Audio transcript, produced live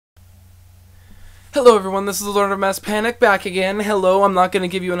Hello everyone, this is the Lord of Mass Panic back again. Hello, I'm not going to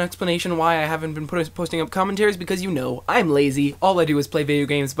give you an explanation why I haven't been posting up commentaries because you know, I'm lazy. All I do is play video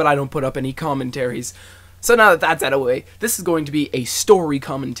games, but I don't put up any commentaries. So now that that's out of the way, this is going to be a story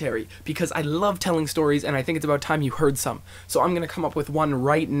commentary because I love telling stories and I think it's about time you heard some. So I'm going to come up with one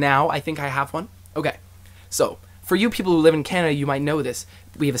right now. I think I have one. Okay, so for you people who live in Canada, you might know this.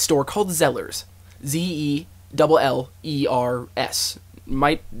 We have a store called Zellers. Z-E-L-L-E-R-S.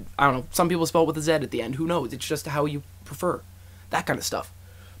 I don't know, some people spell it with a Z at the end, who knows, it's just how you prefer, that kind of stuff.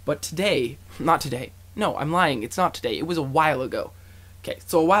 But today, not today, no, I'm lying, it's not today, it was a while ago. Okay,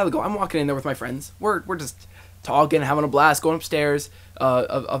 so a while ago, I'm walking in there with my friends, we're just talking, having a blast, going upstairs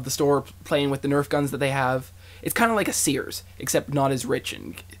of the store, playing with the Nerf guns that they have. It's kind of like a Sears, except not as rich,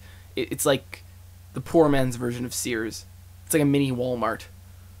 and it's like the poor man's version of Sears. It's like a mini Walmart,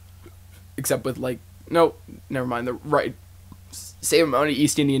 except with like, no, never mind, the right... same amount of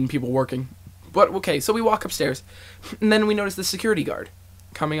East Indian people working. But okay, so we walk upstairs, and then we notice the security guard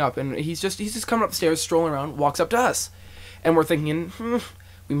coming up, and he's just coming up the stairs, strolling around, walks up to us. And we're thinking,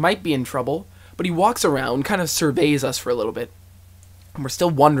 we might be in trouble. But he walks around, kind of surveys us for a little bit. And we're still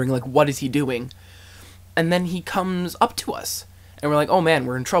wondering, like, what is he doing? And then he comes up to us, and we're like, oh man,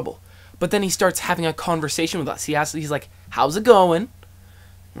 we're in trouble. But then he starts having a conversation with us. He's like, how's it going?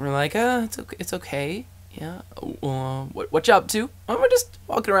 And we're like, it's okay. Yeah, what you up to? Oh, we're just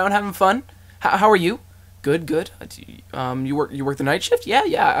walking around having fun. How are you? Good. You work the night shift?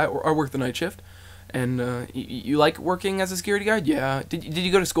 Yeah, I work the night shift. And you like working as a security guard? Yeah. Did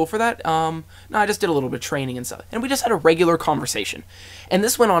you go to school for that? No, I just did a little bit of training and stuff. And we just had a regular conversation. And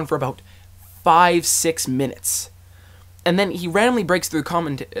this went on for about 5-6 minutes. And then he randomly breaks through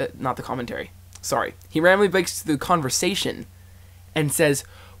not the commentary. Sorry. He randomly breaks through the conversation and says,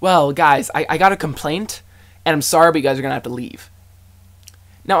 well, guys, I got a complaint, and I'm sorry, but you guys are going to have to leave.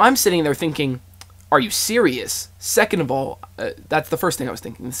 Now, I'm sitting there thinking, are you serious? Second of all, that's the first thing I was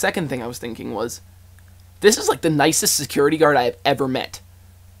thinking. The second thing I was thinking was, this is like the nicest security guard I have ever met.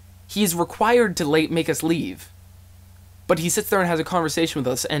 He's required to make us leave, but he sits there and has a conversation with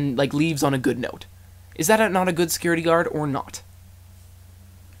us and like leaves on a good note. Is that not a good security guard or not?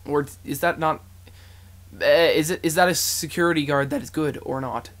 Or is that not... Is that a security guard that is good or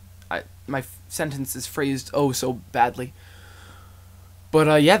not? My sentence is phrased oh so badly.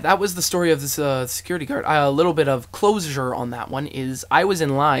 But yeah, that was the story of this security guard. A little bit of closure on that one is I was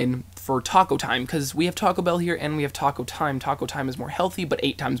in line for taco time because we have Taco Bell here and we have Taco Time. Taco Time is more healthy but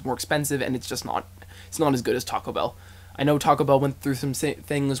 8 times more expensive, and it's just not as good as Taco Bell. I know Taco Bell went through some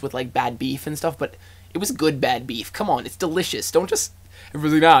things with like bad beef and stuff, but it was good bad beef. Come on, it's delicious. Don't just...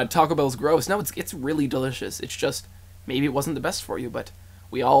 Everybody's like, Taco Bell's gross. No, it's really delicious. It's just, maybe it wasn't the best for you, but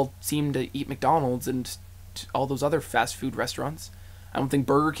we all seem to eat McDonald's and all those other fast food restaurants. I don't think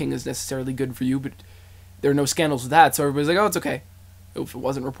Burger King is necessarily good for you, but there are no scandals with that, so everybody's like, oh, it's okay. If it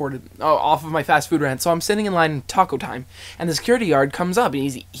wasn't reported. Oh, off of my fast food rant. So I'm sitting in line at Taco Time, and the security guard comes up,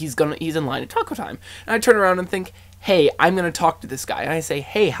 and he's in line at Taco Time. And I turn around and think, hey, I'm going to talk to this guy. And I say,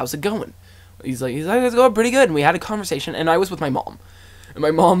 hey, how's it going? He's like, it's going pretty good. And we had a conversation, and I was with my mom. And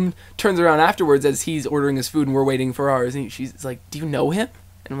my mom turns around afterwards as he's ordering his food and we're waiting for ours. And she's like, do you know him?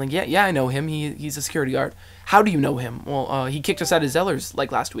 And I'm like, yeah, I know him. He's a security guard. How do you know him? Well, he kicked us out of Zellers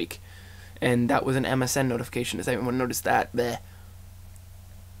like last week. And that was an MSN notification. Does anyone notice that? Bleh.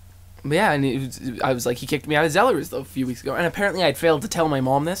 But yeah, and I was like, he kicked me out of Zellers though a few weeks ago. And apparently I'd failed to tell my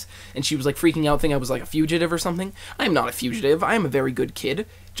mom this. And she was like freaking out, thinking I was like a fugitive or something. I am not a fugitive. I am a very good kid.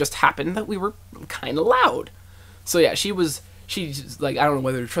 Just happened that we were kind of loud. So yeah, she's like, I don't know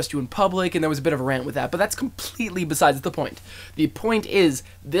whether to trust you in public, and there was a bit of a rant with that, but that's completely besides the point. The point is,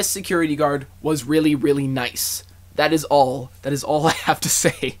 this security guard was really, really nice. That is all. That is all I have to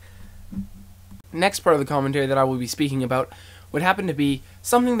say. Next part of the commentary that I will be speaking about would happen to be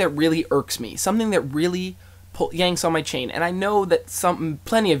something that really irks me, something that really yanks on my chain, and I know that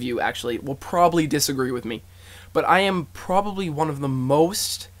plenty of you, actually, will probably disagree with me, but I am probably one of the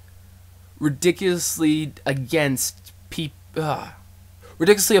most ridiculously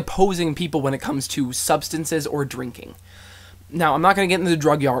ridiculously opposing people when it comes to substances or drinking. Now, I'm not going to get into the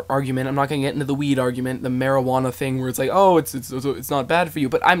drug argument, I'm not going to get into the weed argument, the marijuana thing where it's like, oh, it's not bad for you,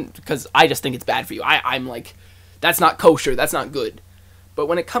 but because I just think it's bad for you. I'm like, that's not kosher, that's not good. But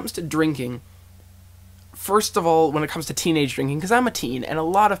when it comes to drinking, first of all, when it comes to teenage drinking, because I'm a teen, and a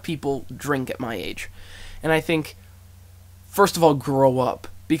lot of people drink at my age, and I think, first of all, grow up,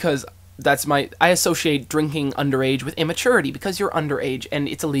 because I associate drinking underage with immaturity because you're underage and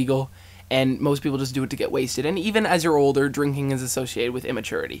it's illegal and most people just do it to get wasted. And even as you're older, drinking is associated with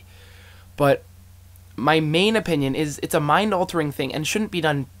immaturity. But my main opinion is it's a mind-altering thing and shouldn't be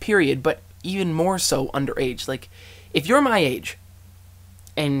done, period. But even more so underage. Like, if you're my age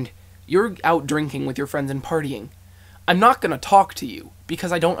and you're out drinking with your friends and partying, I'm not going to talk to you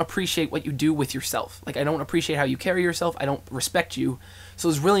because I don't appreciate what you do with yourself. Like, I don't appreciate how you carry yourself. I don't respect you. So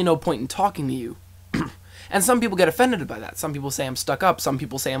there's really no point in talking to you. And some people get offended by that. Some people say I'm stuck up. Some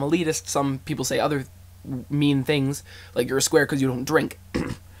people say I'm elitist. Some people say other mean things, like you're a square because you don't drink.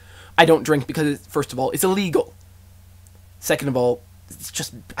 I don't drink because, first of all, it's illegal. Second of all,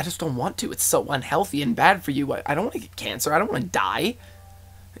 I just don't want to. It's so unhealthy and bad for you. I don't want to get cancer. I don't want to die.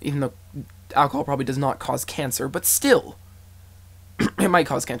 Even though alcohol probably does not cause cancer, but still. It might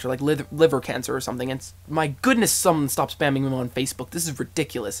cause cancer, like liver cancer or something. And my goodness, someone stop spamming me on Facebook. This is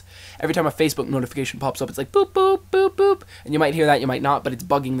ridiculous. Every time a Facebook notification pops up, it's like boop, boop, boop, boop. And you might hear that, you might not, but it's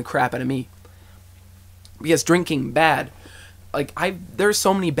bugging the crap out of me. Because drinking, bad. Like, there's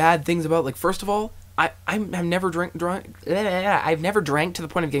so many bad things about, like, first of all, I've never drunk. I've never drank to the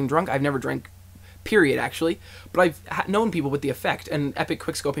point of getting drunk. I've never drank, period, actually. But I've known people with the effect, and epic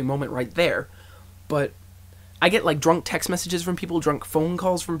quickscoping moment right there. But I get, like, drunk text messages from people, drunk phone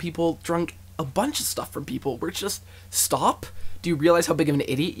calls from people, drunk a bunch of stuff from people where it's just, stop? Do you realize how big of an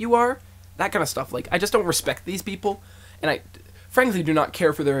idiot you are? That kind of stuff. Like, I just don't respect these people, and I frankly do not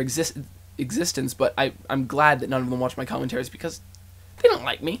care for their existence, but I'm glad that none of them watch my commentaries because they don't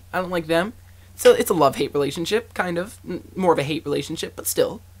like me. I don't like them. So it's a love-hate relationship, kind of. More of a hate relationship, but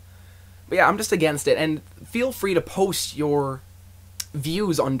still. But yeah, I'm just against it, and feel free to post your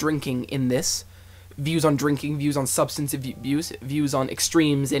views on drinking in this. Views on drinking, views on substance abuse, views on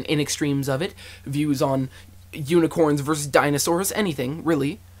extremes and in-extremes of it, views on unicorns versus dinosaurs, anything,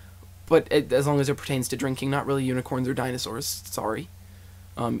 really. But as long as it pertains to drinking, not really unicorns or dinosaurs, sorry.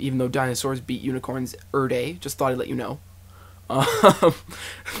 Even though dinosaurs beat unicorns day, just thought I'd let you know.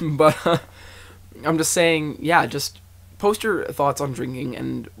 But I'm just saying, yeah, just post your thoughts on drinking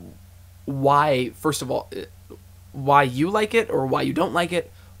and why, first of all, why you like it or why you don't like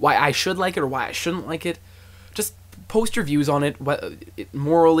it, why I should like it or why I shouldn't like it. Just post your views on it,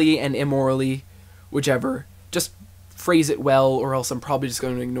 morally and immorally, whichever. Just phrase it well, or else I'm probably just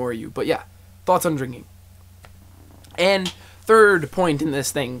going to ignore you. But yeah, thoughts on drinking. And third point in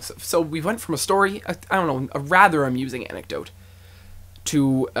this thing. So we went from a story, I don't know, a rather amusing anecdote,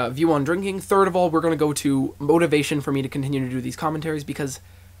 to a view on drinking. Third of all, we're going to go to motivation for me to continue to do these commentaries, because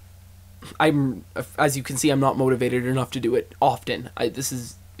as you can see, I'm not motivated enough to do it often.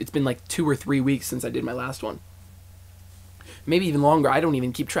 It's been like 2 or 3 weeks since I did my last one. Maybe even longer, I don't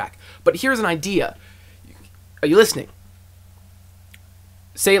even keep track. But here's an idea. Are you listening?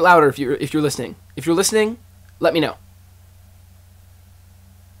 Say it louder if you're listening. If you're listening, let me know.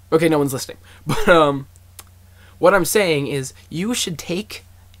 Okay, no one's listening. But what I'm saying is, you should take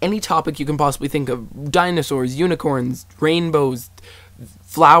any topic you can possibly think of. Dinosaurs, unicorns, rainbows,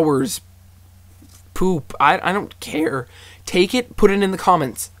 flowers, poop. I don't care. Take it, put it in the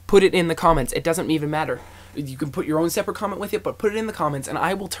comments. Put it in the comments. It doesn't even matter. You can put your own separate comment with it, but put it in the comments, and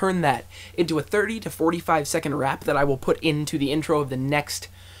I will turn that into a 30 to 45 second rap that I will put into the intro of the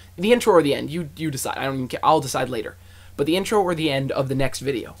intro or the end. You decide. I don't even care. I'll decide later. But the intro or the end of the next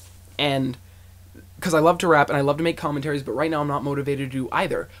video. And because I love to rap and I love to make commentaries, but right now I'm not motivated to do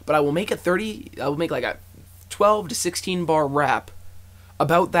either. But I will make like a 12 to 16 bar rap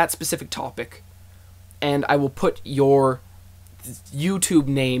about that specific topic, and I will put your YouTube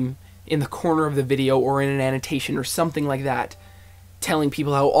name in the corner of the video or in an annotation or something like that, telling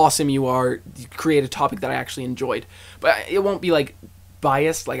people how awesome you are. You create a topic that I actually enjoyed. But it won't be like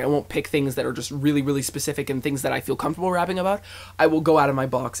biased, like I won't pick things that are just really, really specific and things that I feel comfortable rapping about. I will go out of my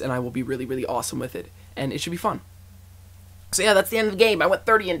box and I will be really, really awesome with it, and it should be fun. So yeah, that's the end of the game. I went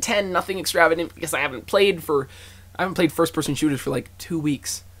 30 and 10, nothing extravagant, because I haven't played first-person shooters for like 2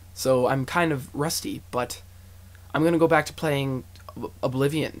 weeks, so I'm kind of rusty, but I'm gonna go back to playing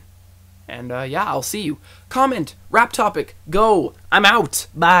Oblivion. And yeah, I'll see you. Comment, rap topic, go. I'm out.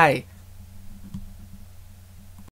 Bye.